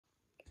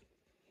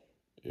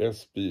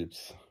Yes,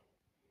 peeps.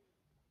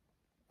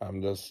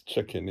 I'm just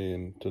checking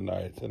in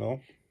tonight.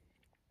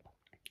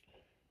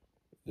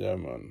 Yeah,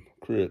 man.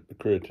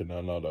 Creating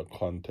another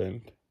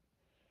content.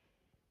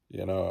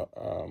 You know,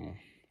 um,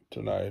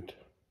 Tonight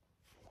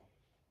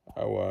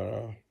I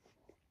wanna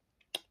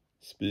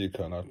speak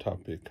on a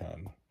topic,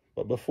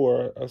 but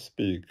before I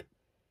speak,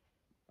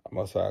 I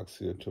must ask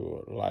you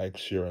to like,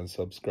 share, and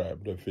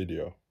subscribe the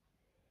video.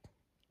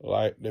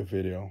 Like the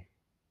video,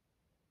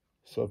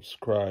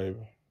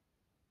 subscribe,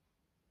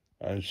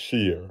 and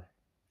share.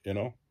 You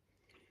know,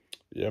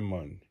 yeah,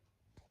 man.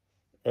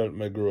 Help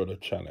me grow the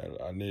channel.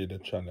 I need the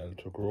channel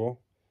to grow,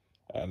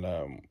 and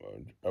I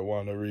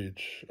want to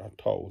reach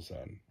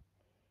 1,000.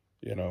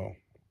 You know,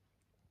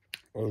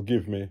 well,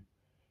 give me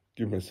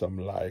some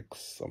likes,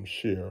 some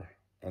share,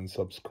 and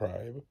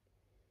subscribe.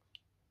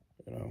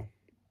 You know,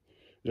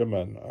 yeah,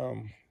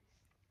 man.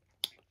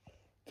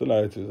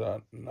 Tonight is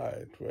a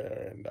night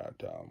wherein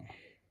that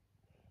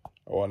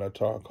I want to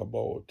talk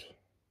about,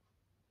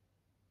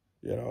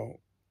 you know,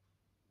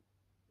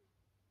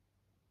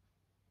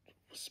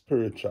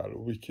 spiritual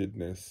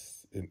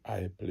wickedness in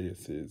high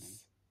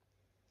places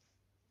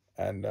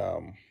and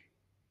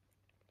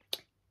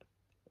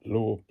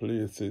low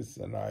places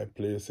and high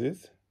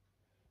places,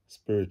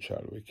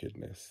 spiritual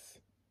wickedness.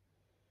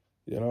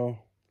 You know,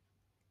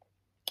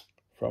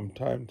 from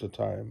time to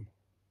time,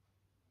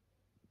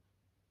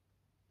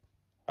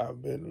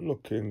 I've been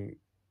looking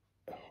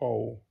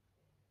how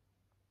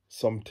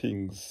some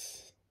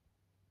things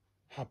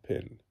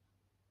happen,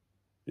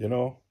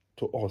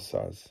 to us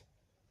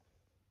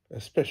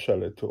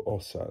especially to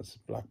us as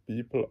black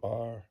people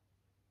or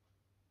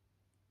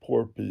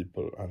poor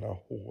people as a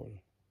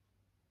whole.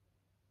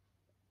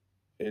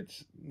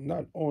 It's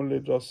not only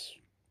just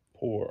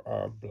poor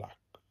or black,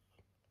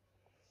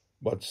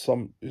 but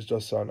some is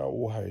just on a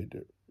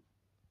wide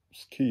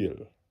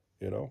scale,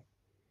 you know,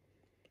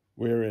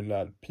 wherein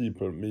that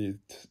people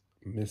meet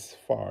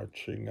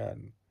misfortune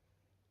and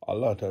a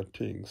lot of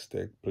things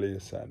take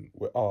place, and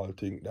we all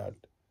think that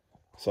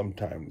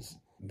sometimes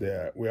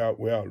we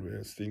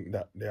always think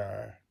that they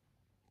are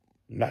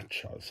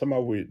natural. Some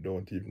of we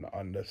don't even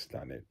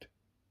understand it,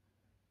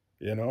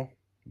 you know.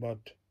 But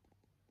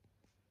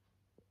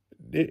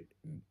the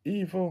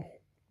evil,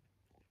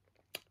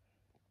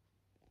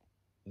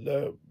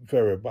 the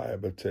very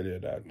Bible tell you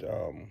that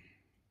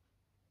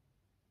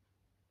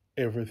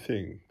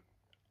everything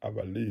have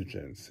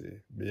allegiance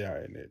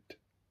behind it.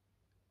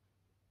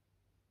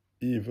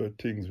 Evil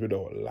things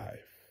without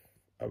life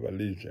have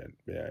allegiance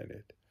behind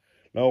it.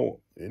 Now,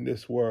 in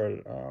this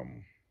world,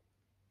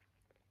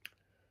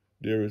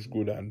 there is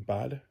good and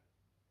bad,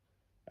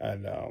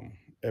 and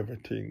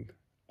everything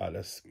has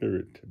a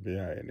spirit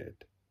behind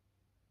it.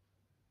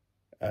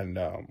 And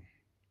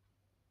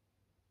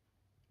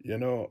you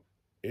know,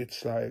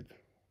 it's like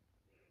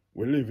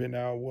we live in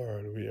our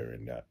world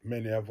wherein that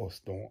many of us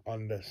don't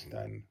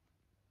understand.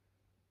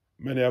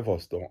 Many of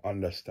us don't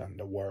understand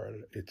the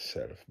world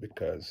itself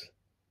because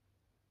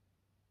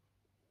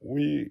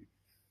we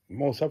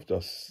most of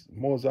us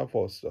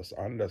just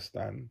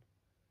understand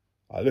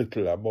a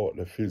little about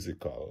the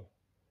physical,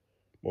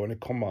 but when it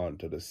come on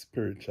to the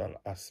spiritual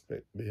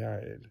aspect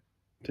behind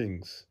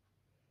things,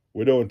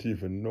 we don't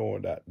even know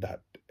that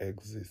that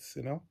exists.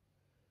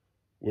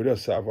 We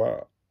just have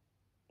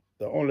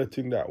the only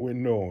thing that we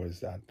know is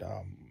that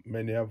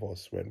many of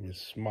us, when we're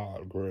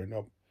small growing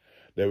up,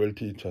 they will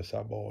teach us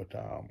about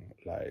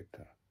like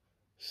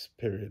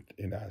spirit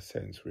in a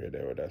sense where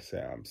they would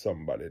say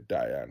somebody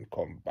die and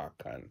come back,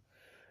 and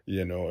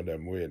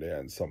them way there,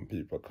 and some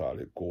people call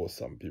it ghost,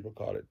 some people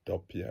call it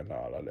duppy and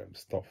all of them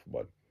stuff.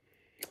 But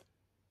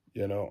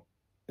you know,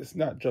 it's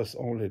not just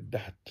only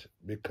that,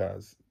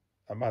 because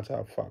a matter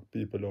of fact,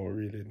 people don't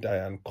really die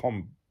and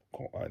come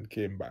and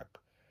came back.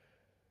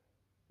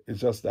 It's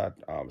just that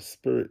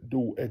spirit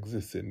do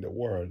exist in the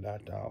world,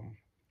 that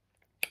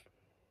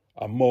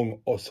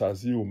among us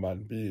as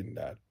human beings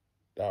that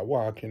are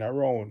walking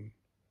around,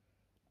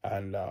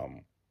 and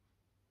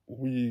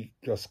we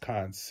just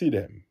can't see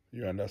them.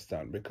 You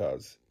understand?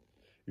 Because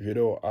if you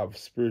don't have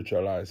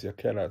spiritual eyes, you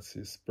cannot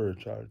see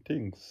spiritual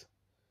things.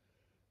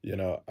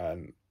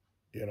 And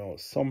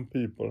some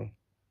people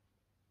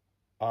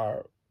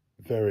are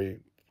very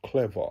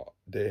clever.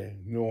 They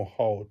know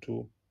how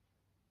to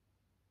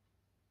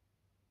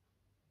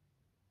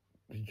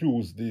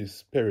use this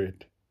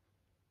spirit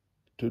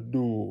to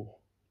do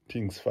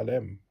things for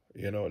them.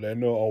 They know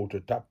how to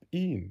tap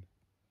in,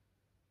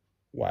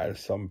 while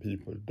some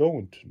people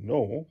don't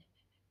know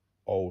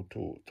how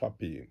to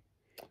tap in.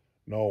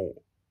 Now,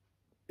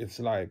 it's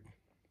like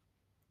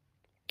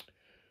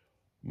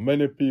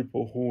many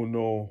people who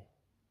know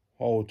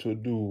how to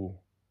do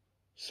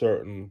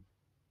certain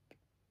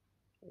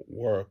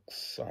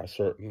works or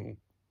certain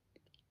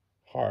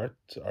art,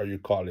 or you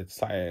call it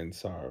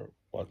science or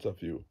what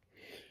have you,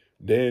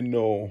 they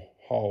know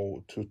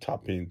how to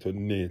tap into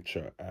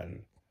nature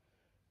and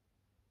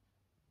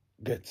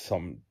get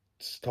some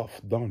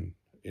stuff done,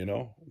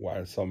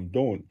 while some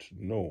don't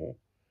know.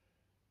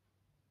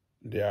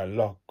 They are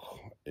locked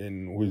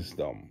in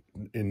wisdom,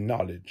 in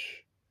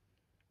knowledge.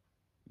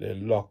 they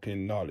lock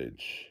in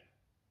knowledge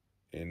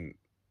in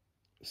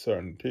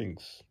certain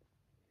things,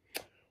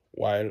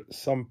 while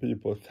some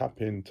people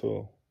tap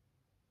into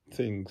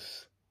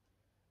things.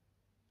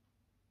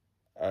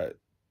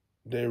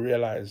 They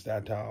realize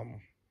that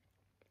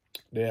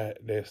they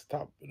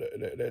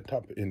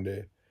tap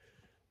in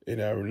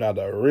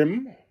another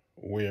rim,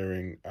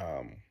 wherein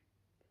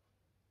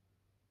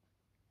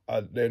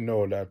they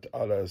know that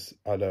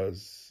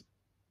others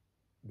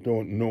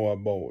don't know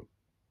about,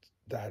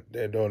 that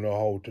they don't know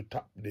how to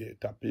tap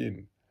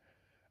in,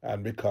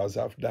 and because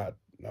of that,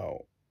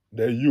 now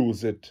they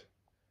use it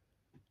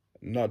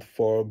not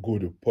for a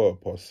good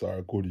purpose or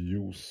a good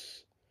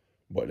use,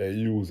 but they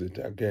use it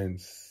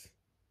against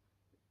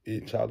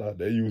each other.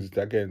 They use it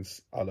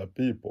against other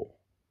people.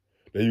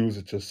 They use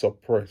it to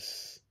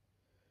suppress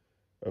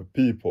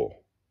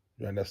people.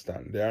 You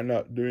understand? They are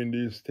not doing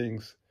these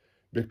things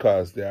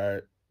because they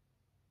are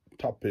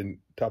tapping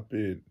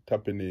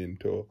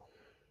into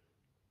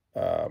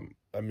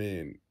I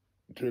mean,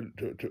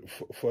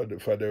 for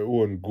their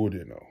own good,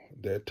 you know.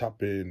 They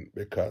tap in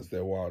because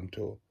they want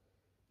to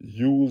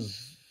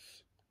use,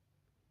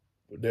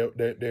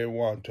 they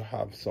want to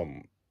have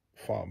some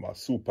form of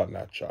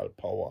supernatural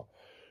power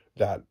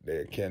that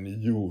they can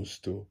use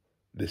to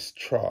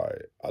destroy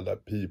other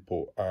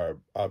people or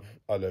have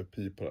other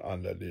people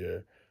under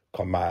their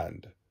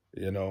command,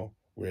 you know,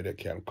 where they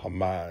can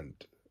command,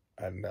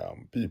 and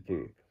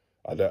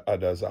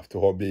others have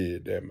to obey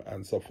them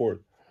and so forth,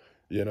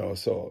 you know.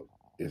 So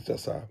it's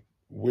just a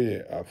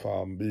way of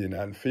being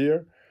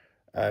unfair,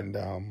 and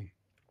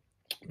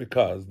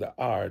because the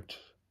art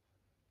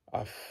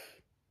of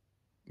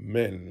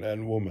men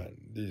and women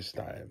these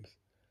times,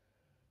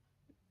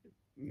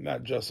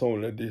 not just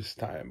only this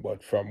time,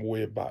 but from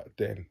way back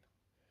then,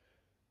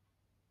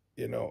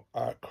 you know,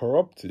 are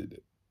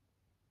corrupted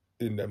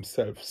in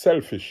themselves,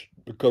 selfish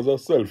because of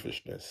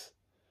selfishness.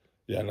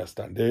 You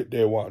understand?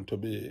 They want to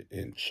be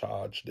in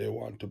charge. They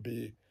want to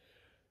be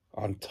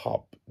on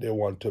top. They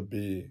want to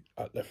be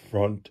at the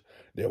front.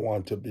 They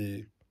want to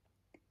be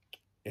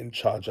in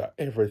charge of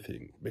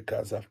everything.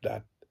 Because of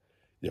that,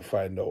 you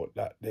find out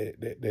that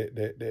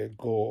they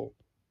go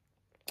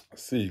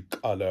seek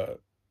other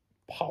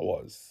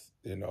powers,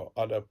 you know,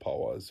 other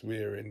powers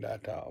wherein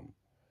that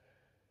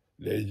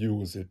they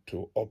use it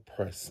to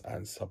oppress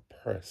and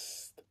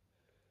suppress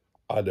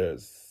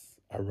others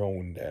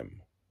around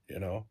them, you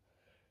know,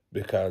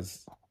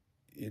 because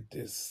it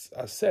is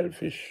a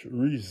selfish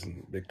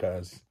reason.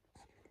 Because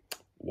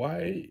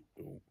why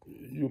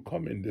you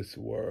come in this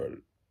world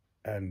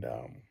and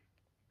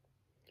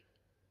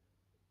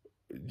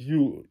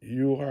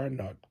you are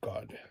not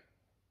God,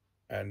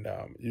 and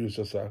you're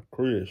just a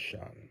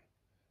creation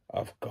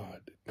of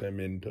God come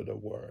into the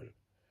world,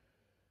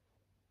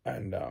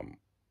 and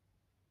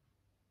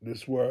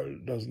this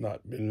world does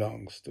not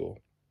belongs to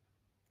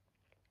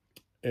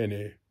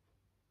any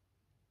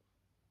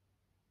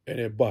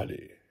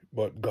anybody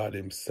but God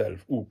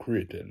himself, who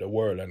created the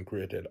world and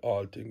created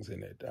all things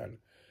in it. And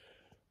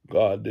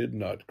God did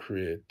not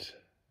create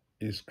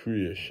his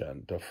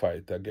creation to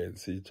fight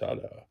against each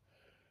other.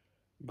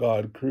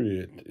 God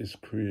created his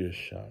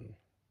creation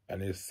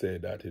and he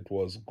said that it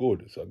was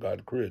good. So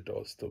God created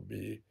us to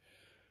be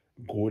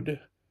good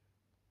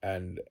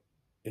and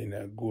in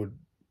a good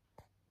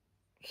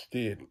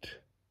state,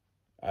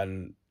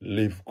 and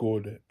live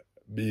good,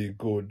 be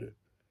good,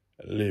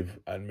 live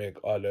and make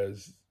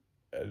others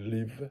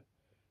live.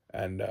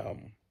 And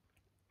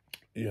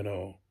you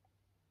know,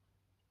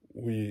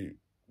 we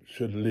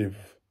should live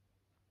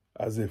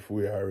as if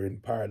we are in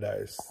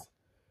paradise,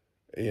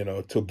 you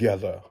know,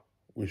 together.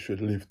 We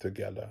should live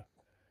together.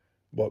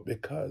 But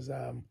because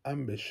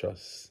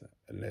ambitiousness,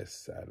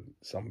 and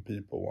some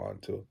people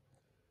want to,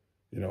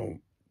 you know,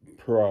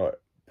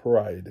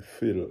 pride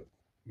fill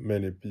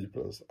many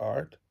people's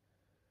heart.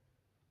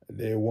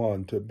 They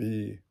want to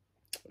be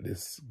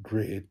this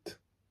great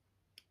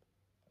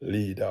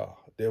leader.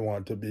 They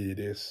want to be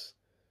this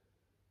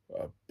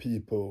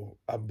people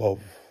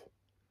above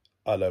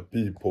other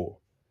people.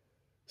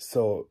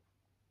 So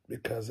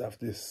because of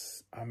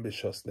this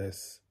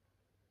ambitiousness,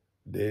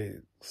 they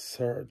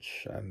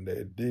search and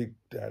they dig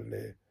and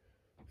they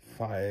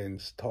find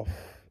stuff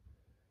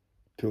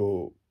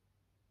to,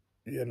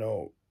 you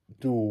know,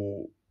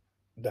 do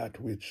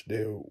that which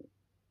they,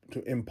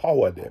 to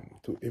empower them,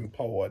 to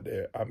empower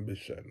their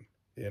ambition,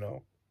 you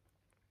know.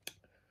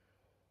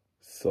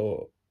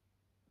 So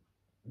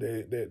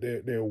they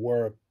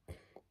work,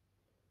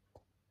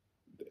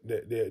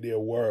 their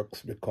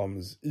works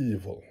becomes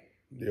evil.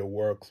 Their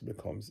works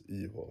becomes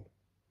evil.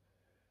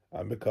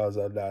 And because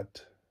of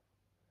that,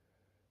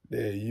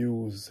 they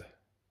use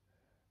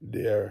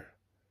their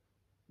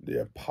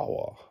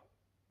power.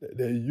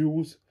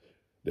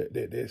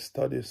 They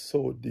study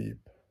so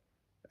deep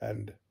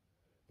and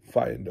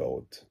find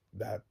out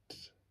that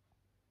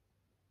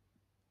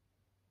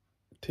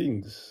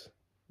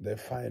they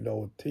find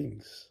out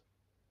things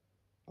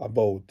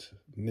about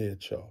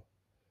nature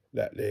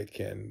that they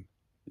can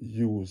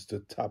use to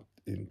tap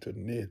into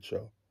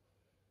nature,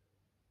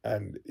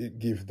 and it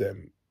gives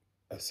them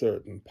a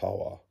certain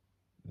power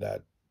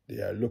that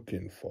they are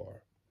looking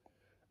for.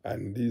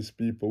 And these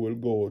people will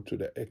go to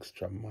the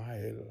extra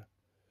mile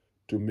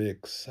to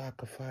make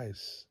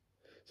sacrifice.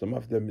 Some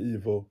of them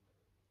even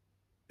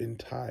in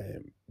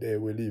time, they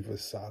will even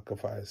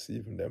sacrifice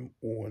even them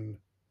own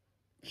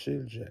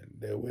children.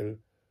 They will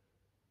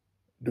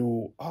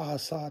do all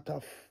sort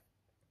of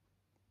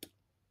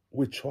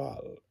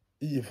ritual,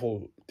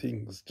 evil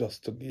things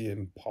just to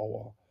gain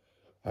power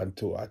and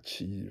to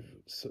achieve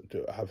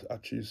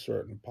achieve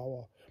certain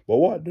power. But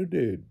what do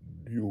they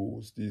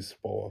use this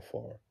power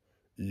for?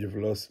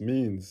 Evilous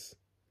means,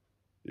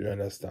 you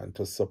understand,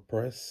 to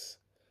suppress,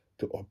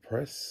 to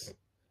oppress,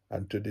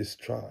 and to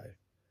destroy.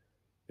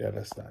 You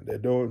understand? They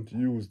don't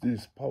use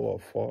this power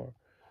for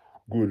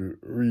good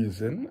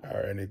reason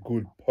or any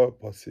good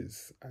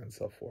purposes and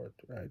so forth,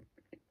 right?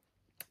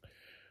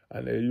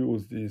 And they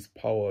use this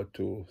power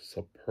to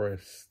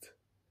suppress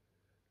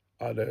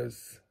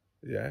others,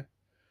 yeah?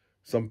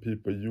 Some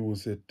people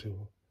use it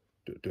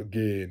to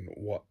gain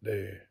what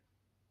they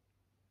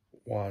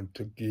want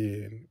to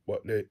gain,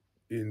 but they,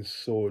 in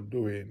so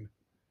doing,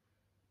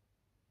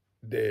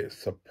 they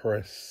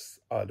suppress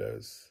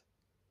others,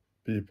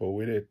 people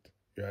with it,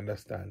 you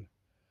understand?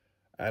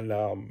 And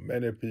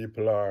many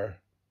people are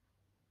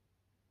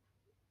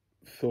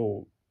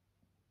so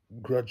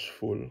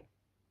grudgeful,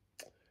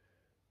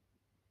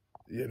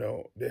 you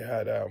know, they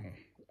had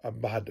a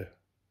bad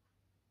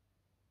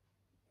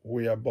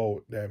way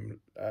about them,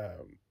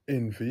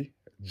 envy,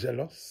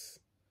 jealous,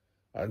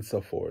 and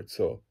so forth.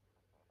 So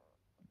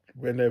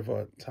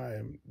whenever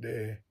time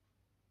they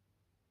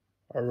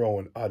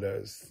around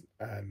others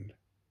and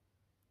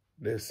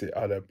they see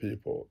other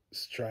people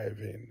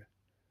striving,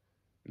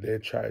 they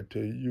try to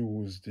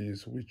use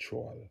these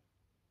ritual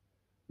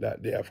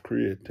that they have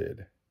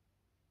created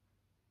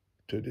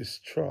to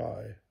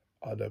destroy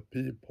other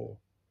people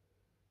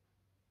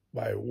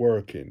by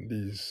working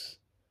these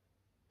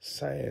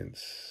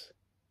science,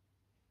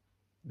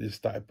 this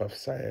type of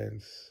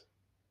science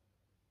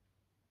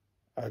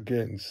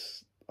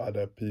against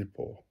other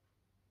people,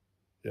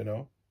 you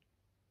know?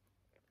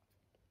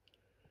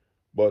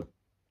 But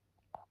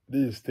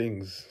these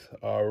things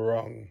are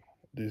wrong.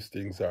 These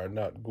things are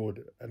not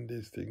good, and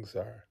these things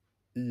are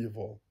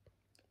evil,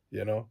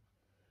 you know?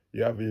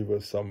 You have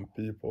even some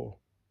people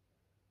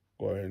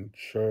going to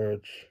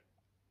church,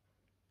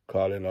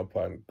 calling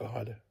upon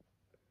God,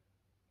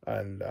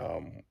 and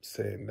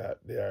saying that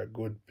they are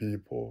good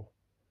people,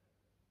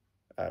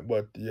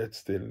 but yet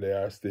still they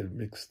are still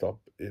mixed up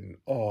in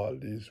all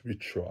these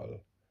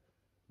ritual,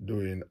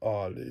 doing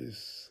all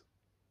these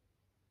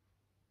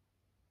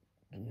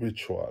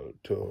ritual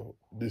to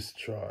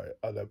destroy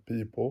other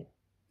people,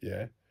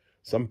 yeah.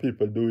 Some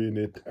people doing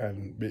it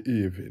and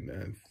behaving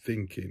and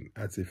thinking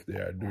as if they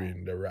are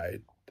doing the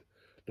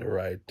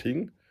right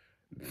thing.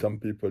 Some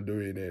people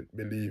doing it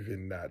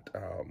believing that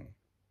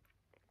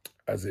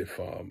as if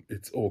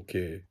it's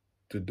okay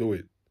to do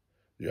it,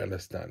 you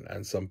understand?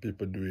 And some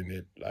people doing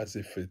it as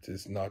if it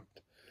is not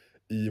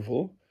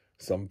evil.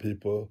 Some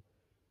people,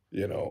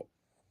 you know,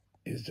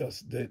 it's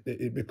just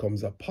it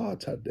becomes a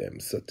part of them.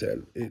 So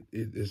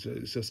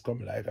it's just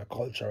come like a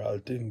cultural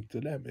thing to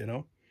them, you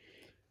know.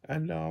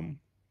 And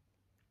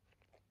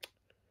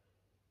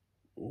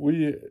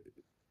we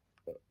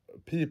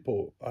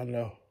people on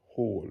a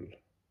whole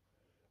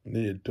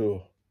need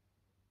to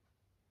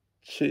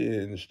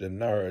change the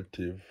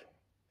narrative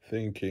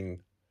thinking,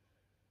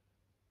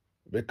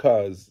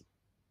 because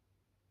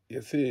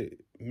you see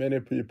many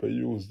people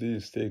use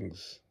these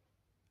things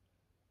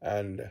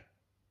and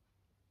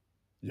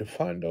you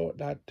find out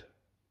that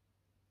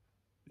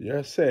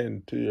you're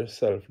saying to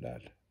yourself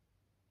that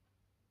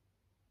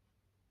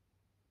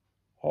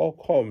how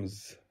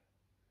comes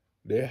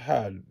they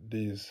had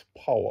this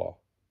power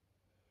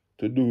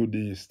to do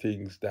these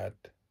things that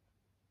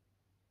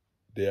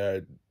they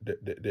are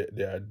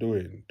they are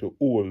doing to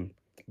hold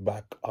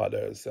back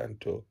others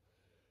and to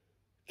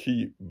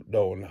keep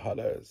down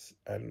others,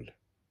 and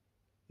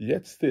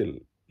yet still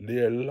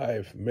their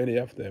life, many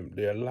of them,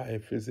 their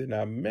life is in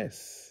a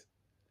mess,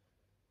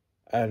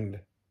 and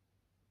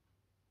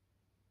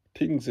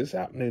things is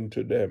happening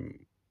to them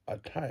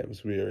at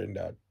times wherein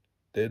that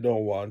they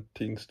don't want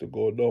things to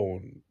go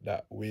down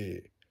that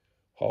way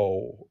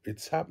how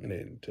it's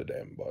happening to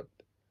them, but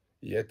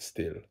yet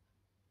still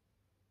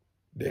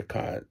they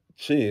can't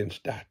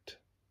change that,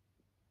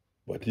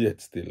 but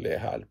yet still they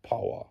had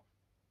power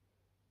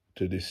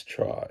to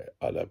destroy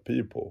other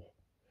people.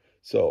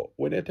 So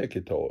when you take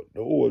it out,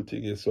 the whole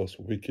thing is just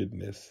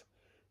wickedness,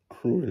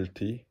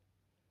 cruelty,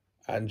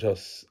 and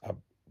just a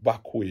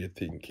back way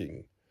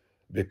thinking.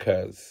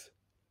 Because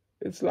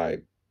it's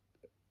like,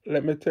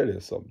 let me tell you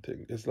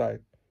something. It's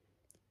like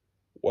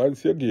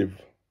once you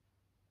give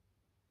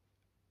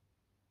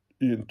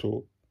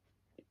into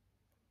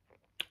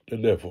the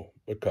devil,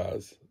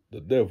 because the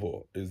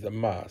devil is the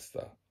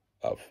master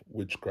of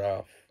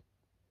witchcraft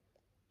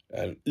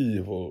and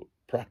evil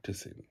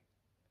practicing.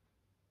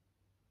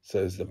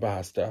 So it's the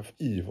master of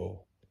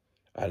evil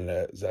and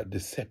is a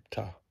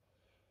deceptor,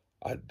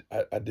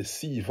 a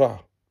deceiver.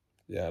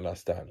 You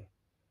understand?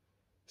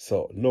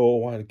 So no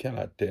one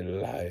cannot tell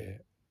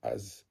lie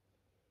as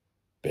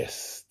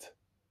best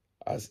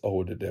as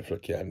how the devil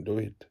can do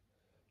it.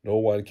 No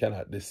one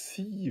cannot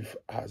deceive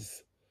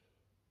as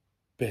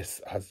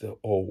best as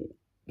how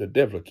the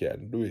devil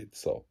can do it.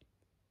 So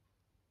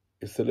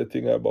it's the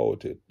thing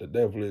about it. The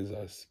devil is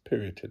a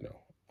spirit,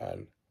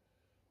 and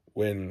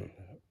when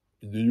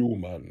the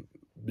human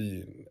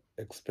being,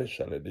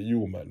 especially the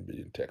human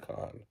being, take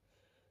on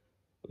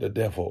the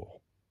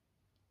devil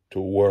to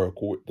work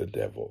with the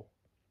devil,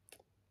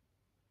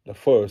 the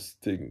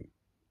first thing,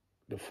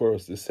 the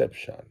first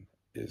deception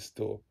is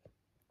to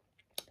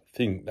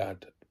think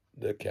that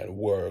they can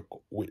work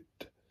with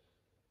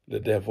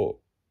the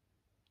devil.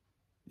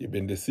 You've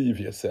been deceived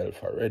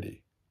yourself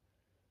already.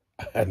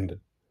 And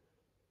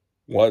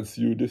once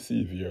you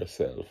deceive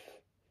yourself,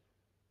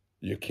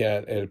 you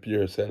can't help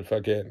yourself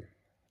again.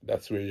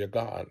 That's where you're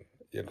gone.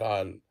 You're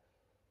gone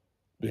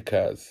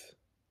because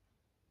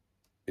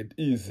it's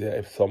easier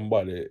if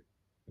somebody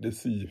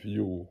deceive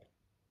you.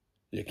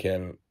 You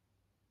can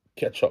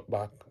catch up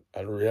back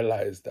and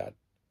realize that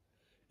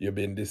you've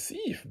been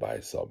deceived by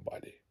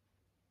somebody.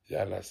 You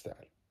understand?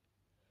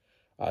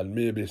 And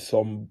maybe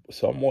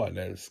someone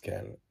else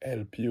can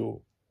help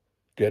you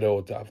get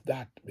out of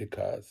that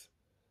because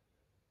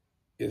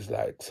it's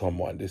like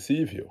someone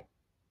deceive you.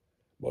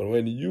 But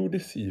when you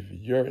deceive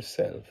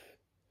yourself,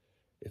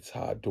 it's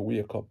hard to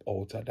wake up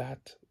out of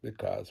that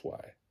because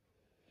why?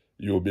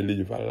 You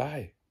believe a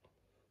lie.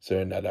 So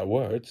in other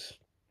words,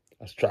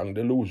 a strong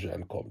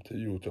delusion come to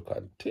you to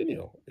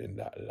continue in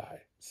that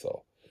lie.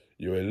 So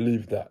you will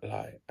leave that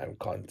lie and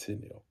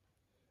continue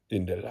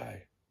in the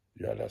lie.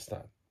 You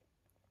understand?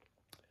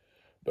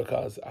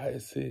 Because I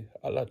see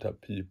a lot of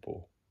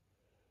people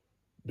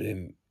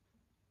been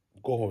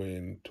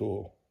going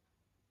to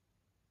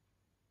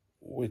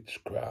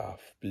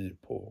witchcraft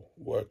people,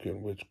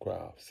 working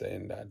witchcraft,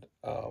 saying that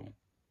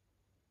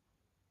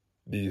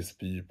these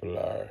people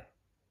are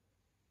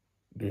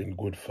doing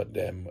good for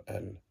them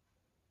and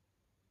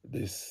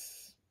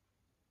this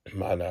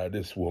man or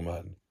this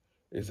woman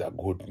is a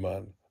good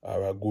man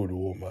or a good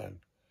woman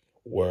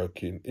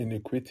working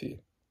iniquity.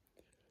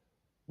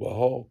 But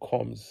how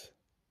comes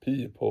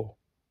people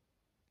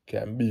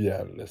can be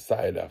on the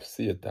side of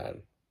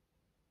Satan,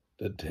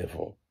 the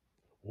devil,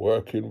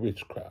 working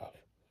witchcraft,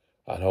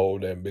 and how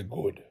them be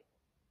good?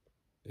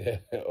 Yeah,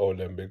 how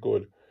them be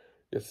good.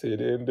 You see,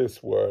 in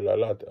this world, a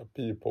lot of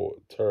people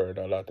turn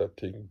a lot of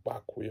things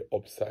back way,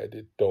 upside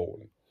it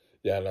down.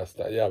 You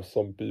understand? You have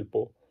some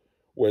people,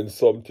 when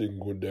something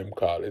good, them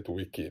call it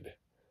wicked.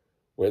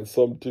 When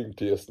something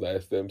tastes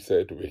nice, them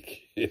say it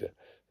wicked.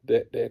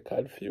 They're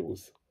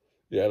confused.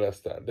 You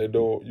understand? They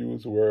don't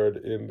use word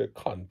in the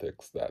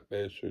context that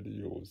they should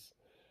use.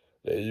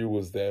 They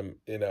use them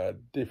in a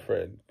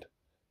different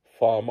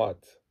format.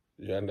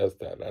 You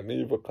understand? And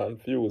even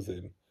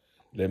confusing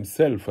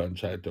themselves and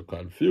try to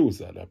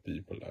confuse other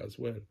people as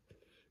well.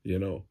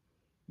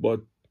 But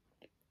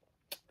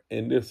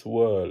in this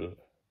world,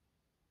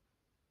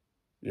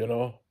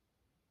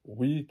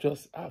 we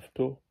just have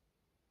to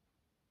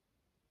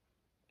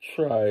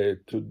try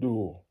to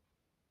do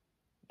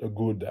the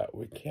good that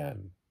we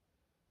can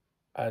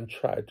and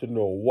try to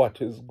know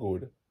what is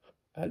good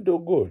and do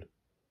good,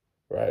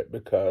 right?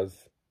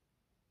 Because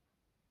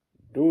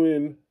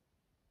doing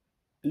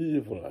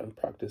evil and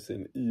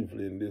practicing evil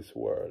in this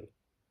world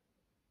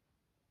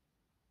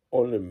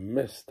only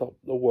messed up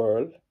the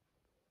world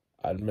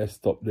and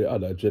messed up the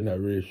other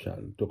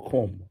generation to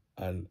come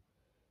and,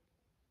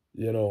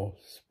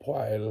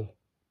 spoil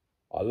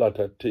a lot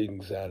of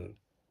things. And,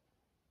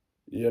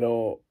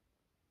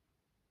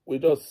 we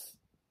just,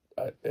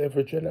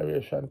 every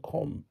generation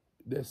come,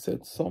 they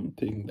said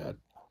something that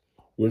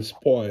will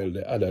spoil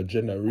the other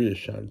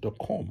generation to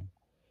come.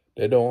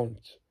 They don't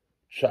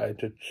try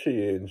to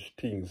change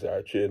things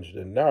or change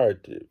the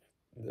narrative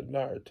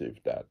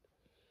that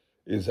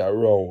is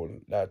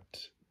around that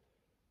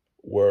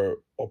were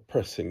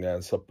oppressing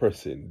and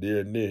suppressing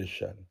their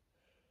nation.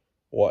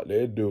 What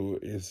they do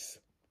is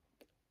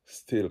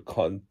still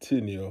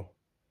continue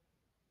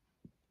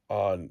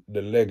on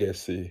the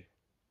legacy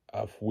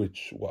of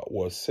which what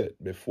was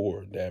set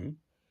before them,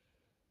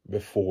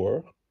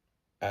 before,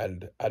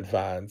 and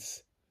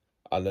advance,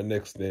 and the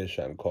next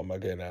nation come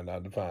again and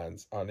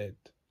advance on it,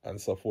 and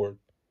so forth.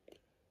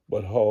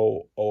 But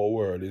how our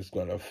world is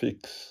going to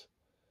fix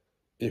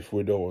if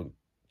we don't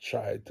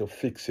try to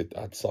fix it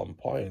at some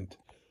point?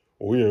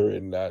 We're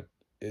in that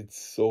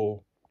it's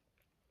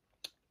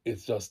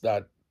just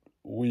that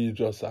we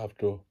just have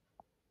to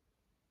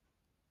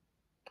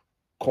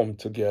come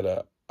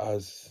together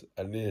as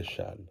a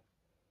nation,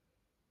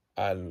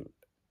 and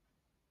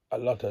a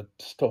lot of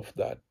stuff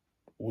that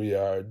we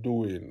are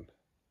doing,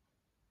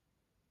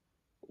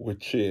 we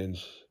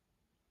change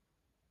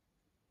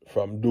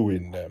from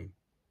doing them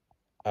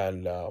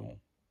and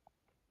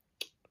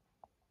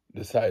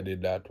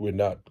decided that we're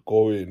not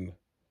going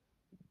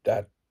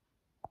that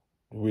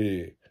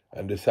way,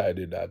 and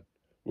decided that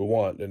we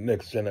want the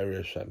next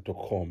generation to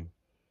come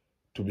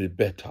to be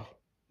better.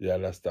 You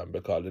understand?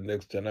 Because the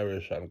next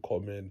generation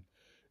coming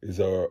is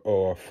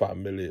our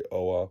family,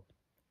 our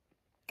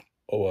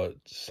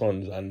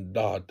sons and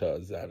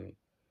daughters, and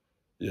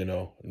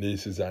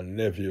nieces and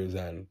nephews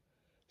and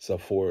so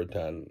forth.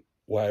 And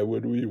why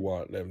would we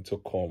want them to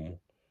come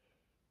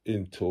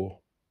into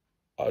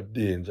a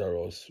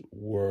dangerous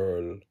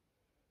world?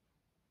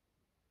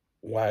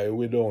 Why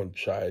we don't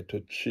try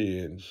to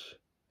change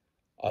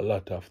a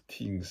lot of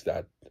things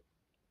that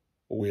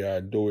we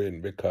are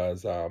doing?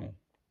 Because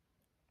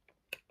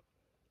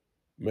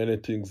many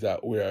things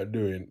that we are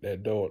doing, they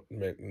don't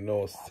make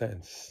no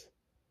sense.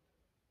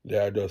 They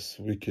are just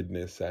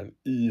wickedness and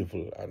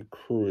evil and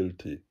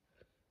cruelty.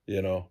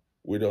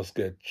 We just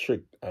get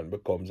tricked and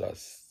becomes a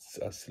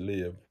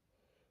slave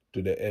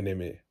to the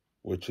enemy,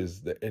 which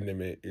is the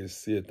enemy is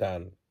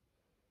Satan.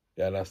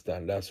 You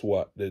understand? That's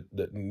what the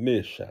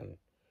nation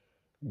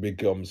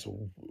becomes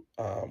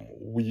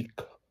weak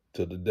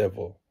to the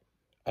devil,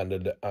 and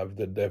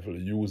the devil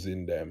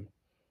using them,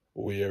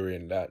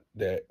 wearing that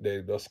they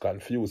just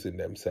confusing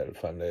themselves,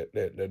 and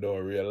they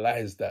don't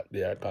realize that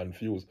they are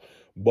confused,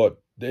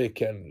 but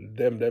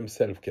them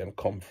themselves can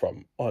come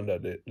from under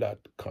that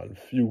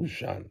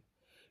confusion.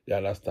 You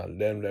understand?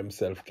 Them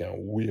themselves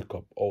can wake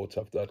up out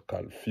of that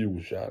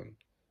confusion.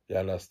 You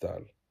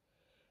understand?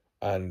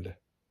 And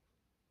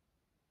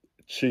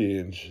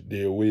change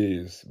their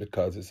ways,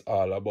 because it's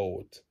all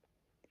about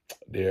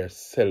their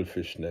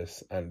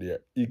selfishness and their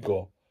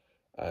ego,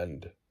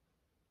 and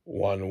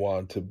one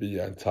want to be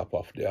on top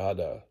of the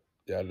other.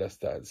 You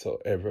understand? So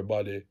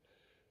everybody,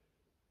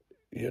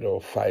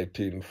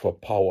 fighting for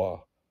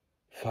power,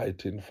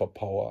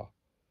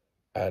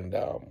 and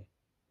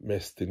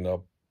messing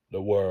up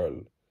the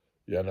world.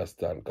 You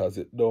understand? Because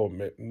it don't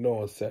make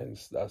no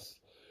sense.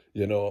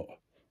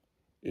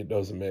 It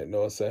doesn't make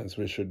no sense.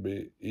 We should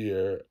be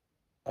here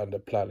on the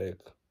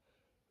planet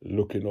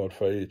looking out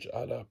for each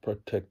other,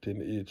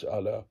 protecting each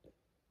other,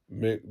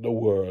 make the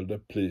world the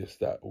place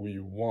that we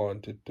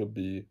want it to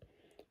be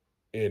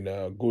in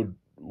a good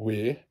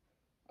way,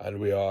 and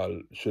we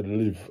all should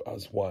live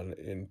as one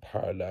in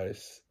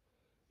paradise.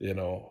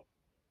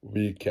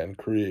 We can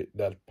create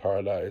that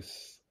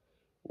paradise.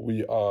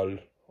 We all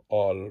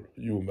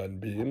human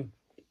being,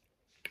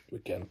 we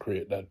can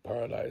create that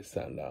paradise.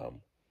 And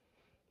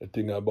the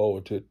thing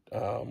about it,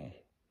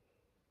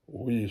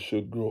 we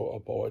should grow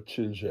up our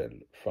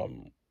children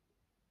from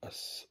a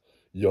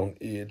young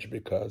age,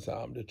 because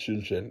the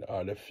children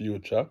are the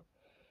future,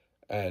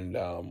 and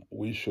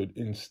we should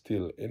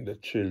instill in the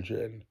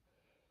children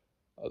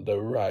the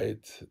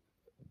right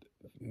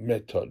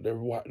method,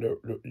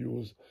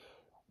 use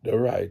the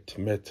right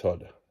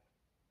method,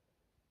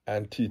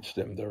 and teach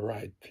them the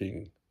right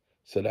thing,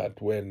 so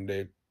that when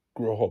they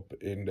grow up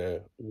in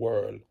the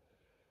world,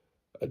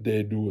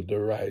 they do the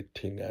right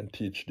thing and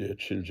teach their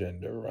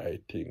children the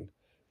right thing.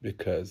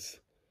 Because,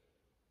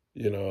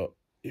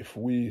 if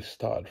we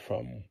start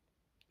from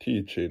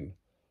teaching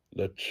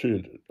our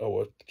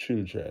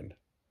children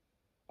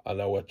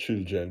and our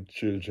children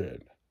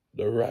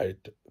the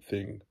right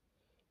thing,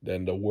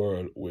 then the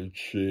world will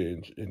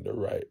change in the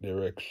right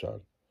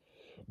direction.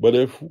 But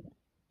if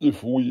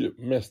we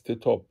messed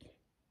it up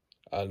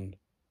and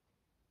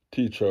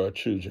teach our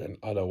children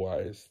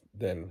otherwise,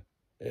 then,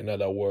 in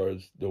other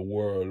words, the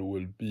world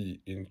will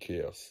be in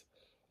chaos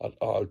at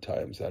all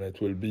times, and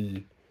it will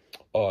be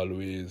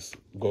always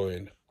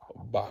going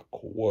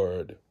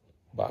backward,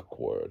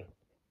 backward,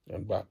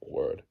 and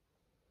backward.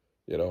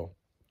 You know.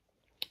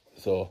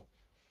 So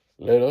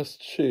let us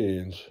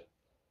change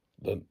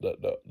the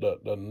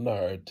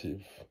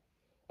narrative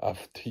of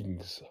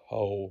things,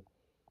 how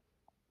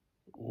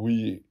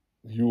we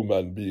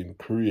human beings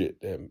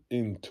create them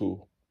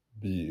into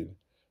being,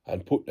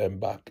 and put them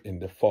back in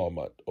the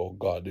format or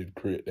God did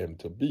create them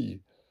to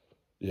be,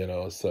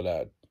 so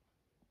that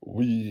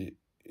we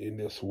in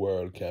this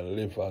world can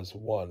live as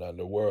one, and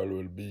the world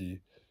will be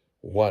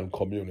one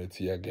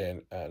community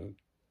again, and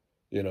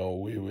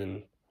we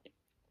will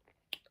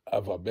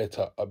have a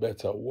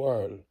better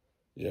world.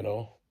 We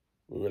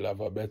will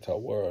have a better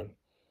world.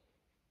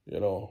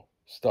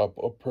 Stop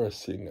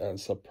oppressing and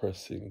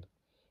suppressing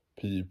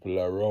people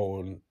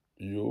around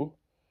you,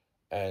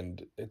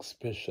 and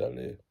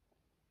especially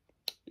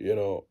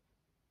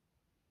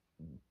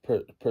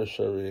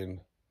pressuring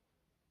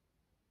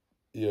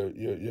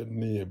your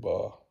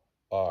neighbor,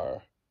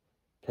 or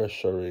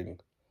pressuring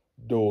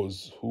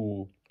those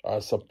who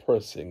are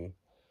suppressing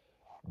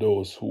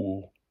those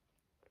who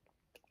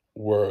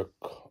work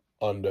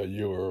under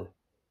your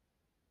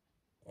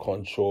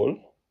control,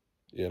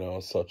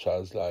 such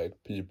as like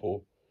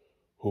people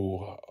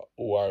who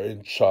are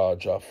in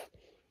charge of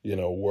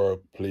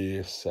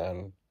workplace,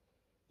 and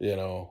you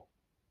know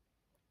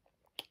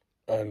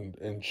and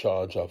in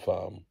charge of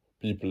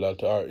people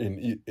that are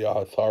in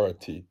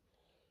authority.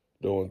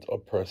 Don't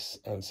oppress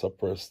and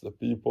suppress the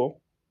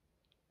people.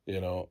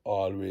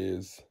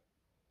 Always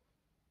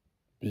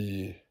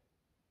be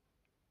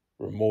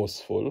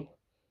remorseful,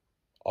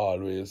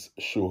 always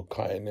show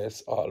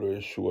kindness,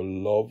 always show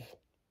love,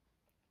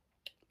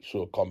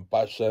 show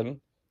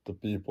compassion to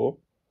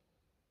people,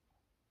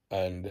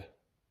 and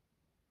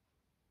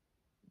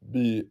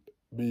be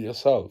be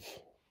yourself,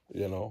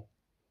 you know,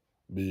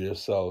 be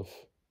yourself,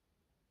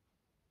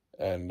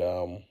 and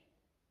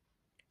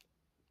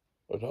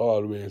but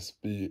always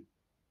be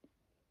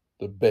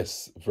the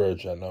best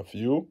version of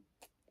you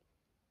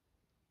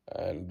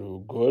and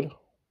do good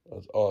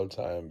at all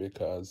time,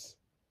 because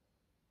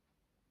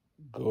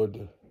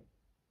good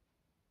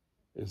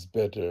is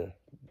better.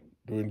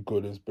 Doing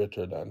good is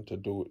better than to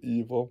do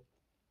evil,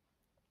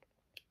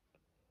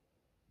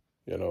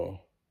 you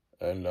know,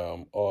 and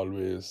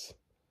always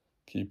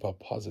keep a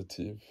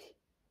positive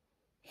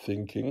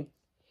thinking,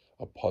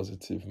 a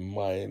positive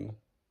mind,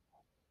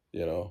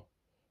 you know,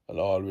 and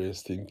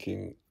always think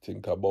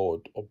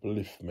about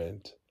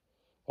upliftment,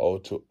 how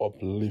to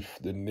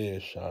uplift the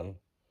nation,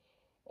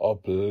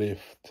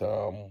 uplift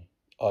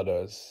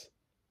others.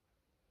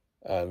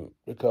 And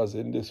because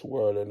in this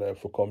world, and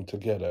if we come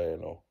together,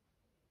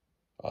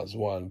 as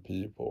one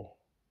people,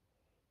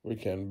 we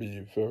can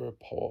be very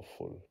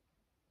powerful.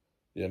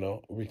 We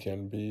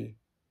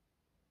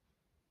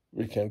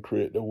can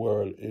create the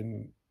world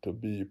in to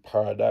be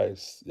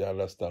paradise, you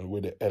understand,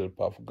 with the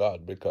help of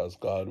God, because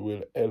God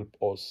will help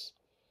us,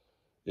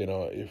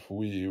 if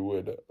we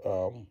would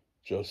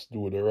just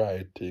do the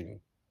right thing,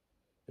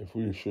 if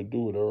we should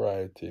do the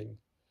right thing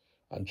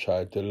and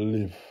try to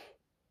live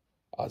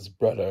as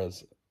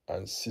brothers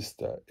and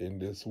sisters in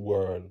this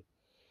world,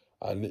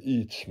 and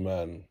each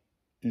man,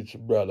 each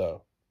brother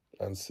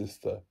and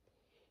sister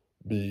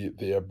be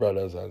their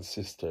brothers and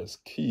sisters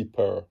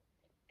keeper.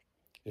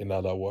 In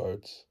other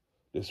words,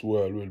 this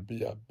world will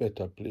be a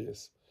better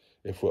place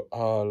if we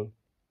all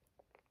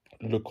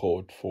look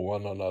out for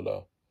one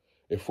another,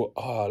 if we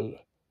all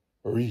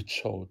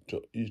reach out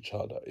to each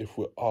other, if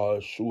we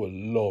all show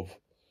love,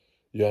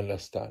 you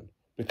understand?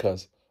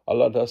 Because a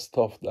lot of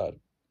stuff that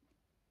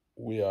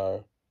we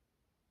are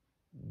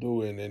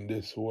doing in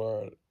this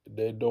world,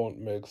 they don't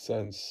make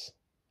sense.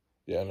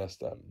 You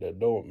understand? They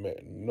don't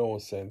make no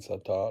sense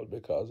at all,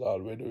 because all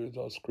we do is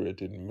just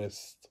creating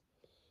mist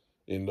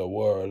in the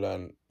world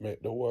and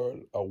make the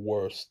world a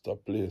worse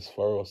place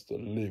for us to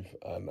live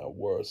and a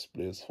worse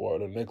place for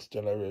the next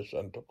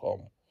generation to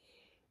come.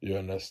 You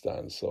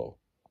understand? So,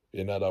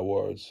 in other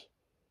words,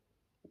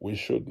 we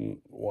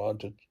shouldn't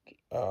want to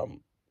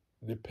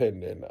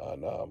depending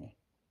on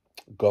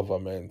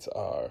government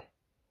or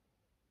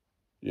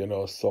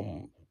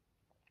some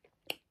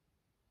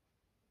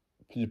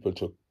people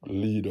to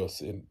lead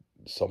us in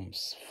some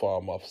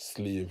form of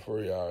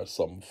slavery or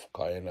some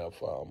kind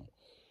of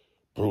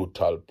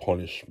brutal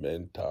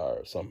punishment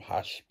or some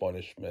harsh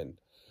punishment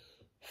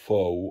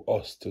for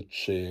us to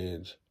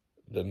change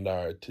the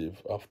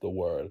narrative of the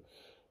world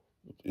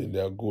in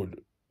a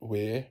good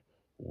way.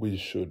 We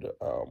should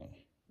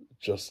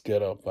just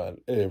get up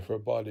and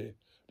everybody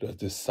just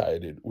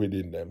decided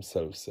within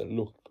themselves, say,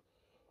 look,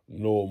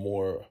 no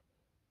more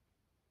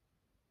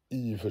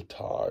evil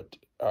thought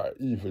or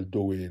evil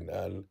doing,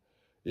 and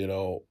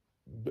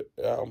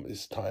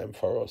it's time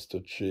for us to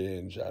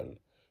change, and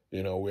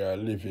we are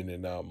living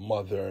in a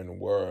modern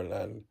world,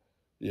 and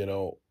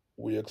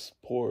we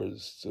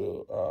exposed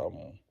to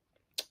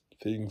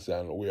things,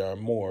 and we are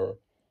more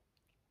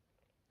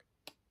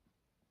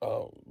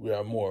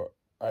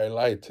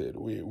highlighted.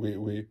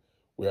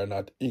 We are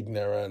not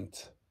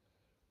ignorant,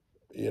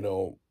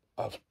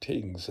 of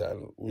things,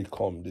 and we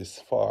come this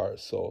far.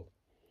 So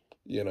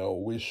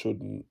we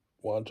shouldn't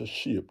want to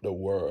shape the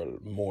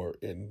world more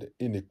in the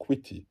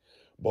inequity,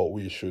 but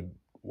we should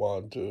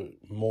want to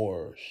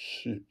more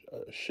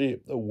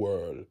shape the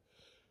world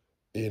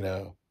in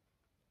a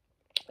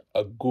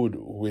good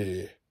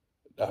way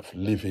of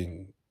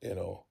living, and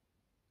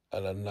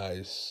a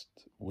nice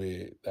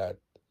way that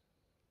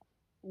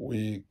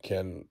we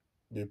can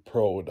be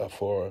proud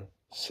of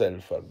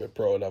ourselves and be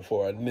proud of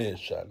our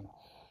nation,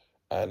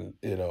 and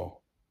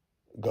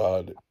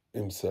God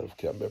Himself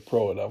can be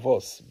proud of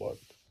us. But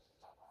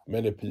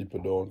many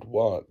people don't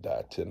want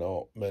that.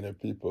 Many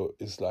people,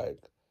 it's like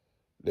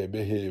they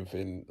behave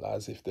in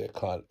as if they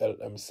can't help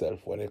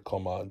themselves when it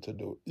come on to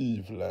do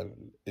evil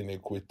and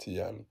iniquity,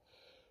 and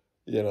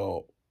you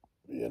know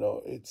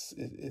it's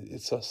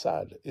so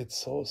sad. It's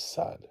so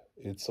sad.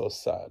 It's so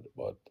sad.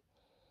 But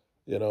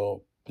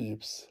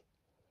peeps,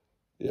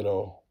 you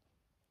know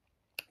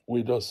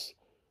we just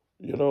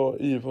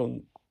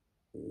even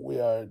we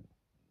are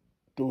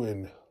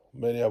doing,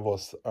 many of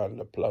us on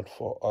the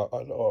platform,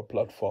 on our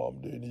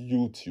platform, doing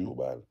YouTube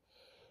and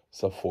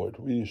so forth.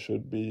 We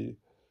should be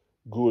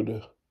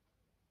good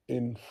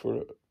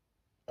influ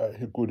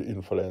a good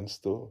influence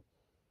to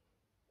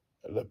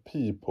the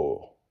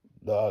people,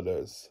 the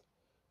others,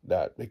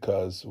 that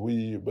because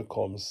we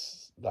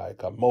becomes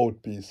like a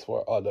mouthpiece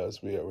for others,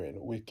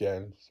 wherein we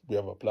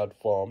have a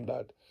platform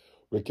that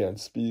we can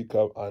speak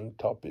up on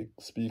topic,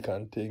 speak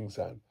on things,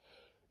 and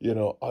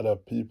other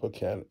people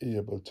can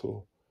able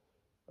to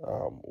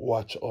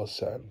watch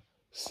us and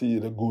see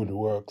the good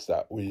works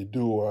that we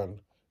do, and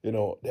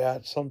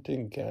that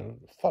something can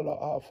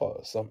follow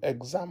after some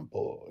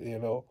example,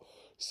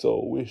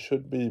 so we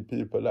should be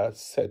people that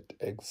set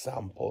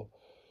example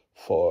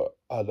for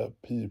other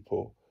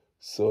people,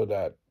 so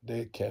that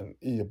they can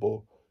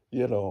able,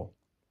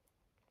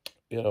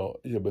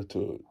 able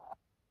to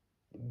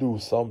do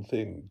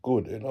something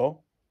good,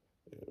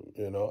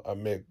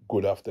 and make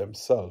good of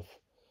themselves,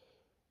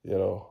 you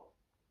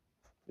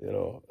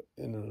know,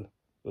 in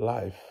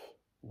life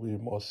we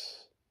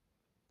must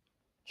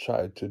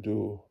try to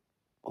do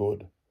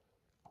good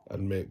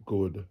and make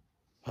good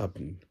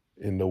happen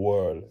in the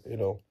world.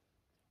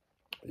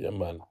 Yeah,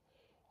 man.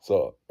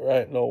 So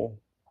right now,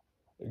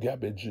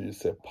 Gabby G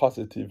say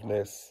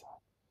positiveness.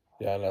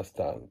 You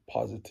understand?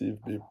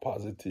 Positive, be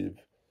positive.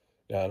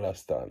 You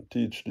understand?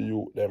 Teach the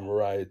youth them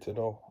right.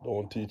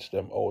 Don't teach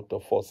them how to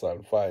fuss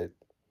and fight.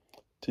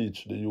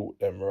 Teach the youth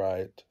them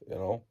right.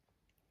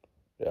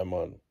 Yeah,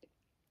 man.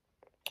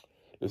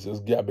 This is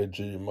Gabby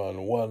G,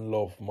 man. One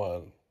love,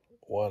 man.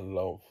 One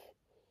love.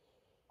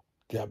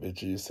 Gabby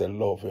G said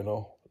love.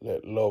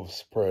 Let love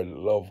spread.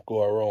 Love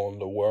go around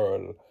the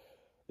world.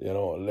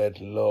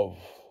 Let love,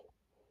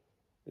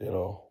 you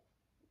know,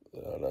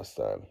 you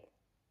understand?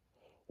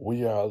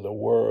 We are the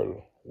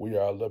world. We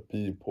are the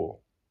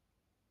people.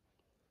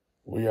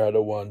 We are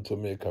the one to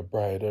make a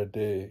brighter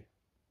day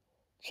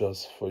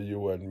just for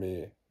you and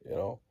me.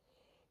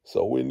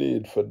 So we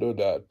need to do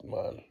that,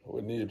 man.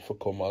 We need to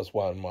come as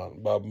one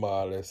man. Bob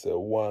Marley said,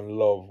 one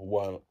love,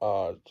 one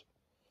heart.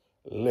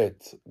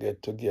 Let's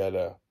get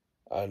together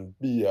and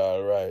be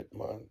all right,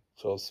 man.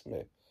 Trust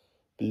me.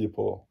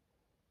 People,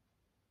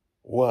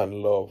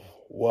 one love,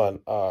 one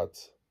heart.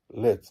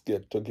 Let's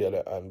get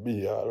together and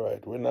be all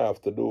right. We don't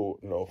have to do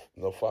no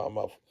form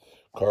of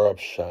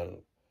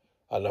corruption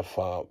and a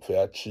form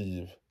to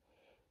achieve.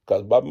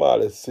 Because Bob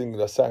Marley sing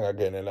the song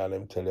again and let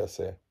him tell you,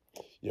 say,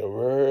 you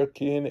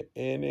work in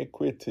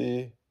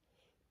iniquity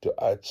to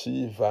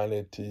achieve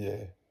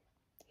vanity,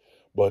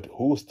 but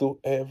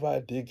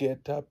whosoever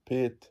diggeth a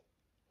pit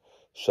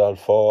shall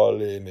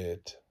fall in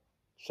it,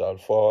 shall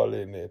fall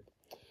in it.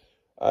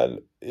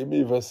 And him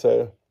even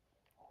show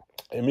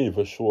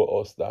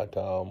us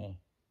that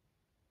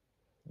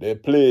they're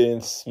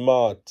playing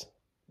smart,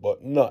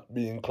 but not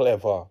being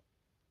clever.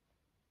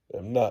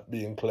 Them not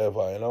being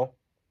clever.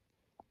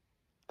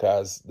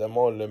 Because them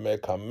only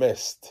make a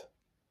mess.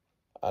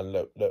 And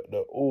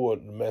the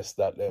old mess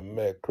that they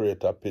make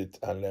create a pit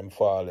and them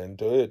fall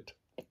into it.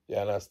 You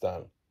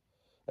understand?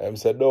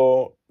 Say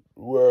don't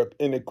work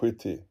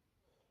iniquity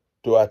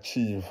to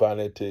achieve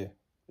vanity.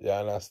 You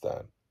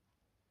understand?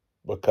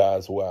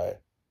 Because why?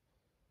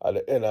 At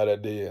the end of the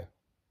day,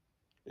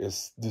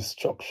 it's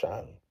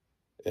destruction.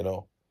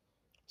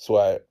 So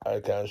I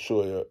can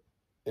show you,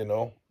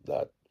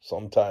 that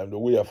sometimes the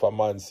way of a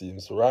man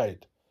seems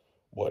right,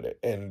 but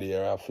the end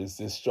thereof is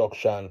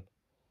destruction.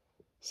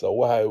 So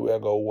why we are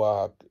going to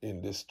walk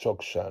in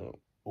destruction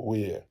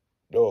way?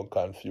 Don't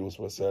confuse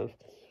yourself.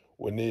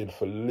 We need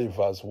to live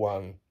as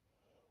one.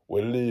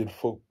 We need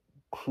to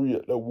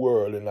create the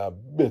world in a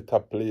better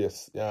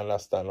place. You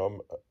understand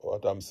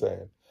what I'm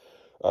saying?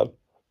 And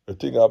the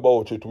thing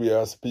about it, we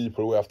as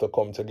people, we have to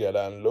come together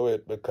and do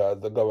it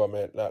because the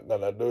government not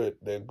going to do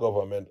it. The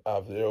government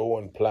have their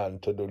own plan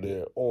to do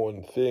their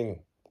own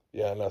thing.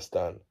 You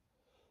understand?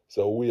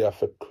 So we have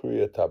to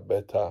create a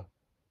better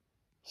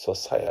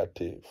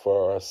society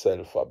for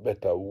ourselves, a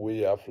better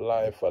way of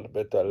life, a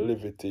better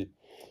livity.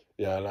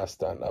 You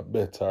understand? A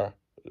better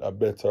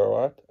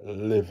what?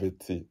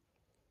 Livity.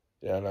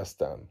 You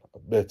understand? A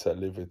better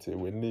livity.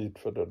 We need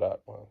to do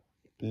that, man.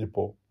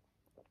 People,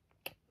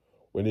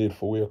 we need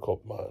to wake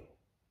up, man.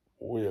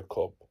 Wake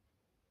up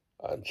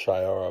and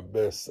try our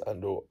best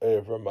and do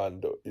every man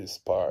do his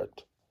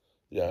part.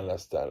 You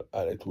understand?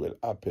 And it will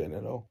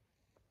happen.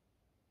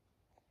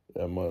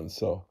 Yeah, man.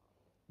 So,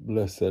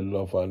 blessed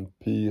love and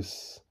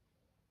peace,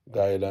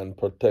 guide and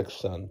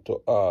protection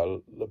to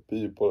all the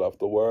people of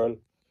the world.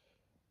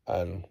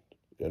 And,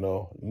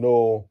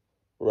 no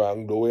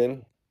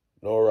wrongdoing,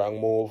 no wrong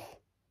move,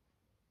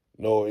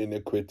 no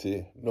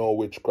iniquity, no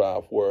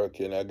witchcraft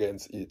working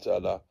against each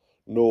other,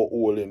 no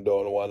holding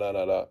down one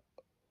another,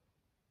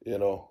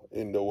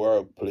 in the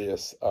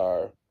workplace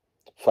or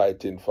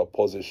fighting for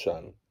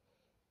position,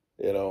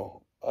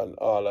 and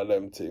all of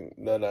them things.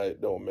 None of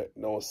it don't make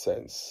no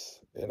sense,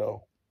 None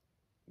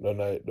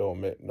of it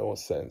don't make no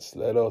sense.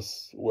 Let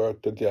us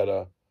work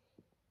together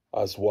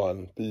as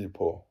one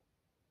people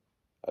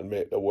and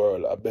make the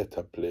world a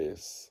better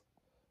place.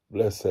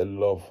 Blessed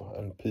love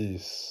and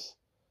peace,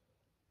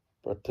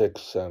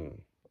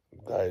 protection,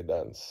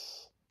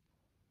 guidance.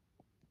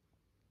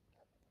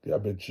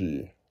 Gabby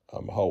G,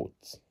 I'm out.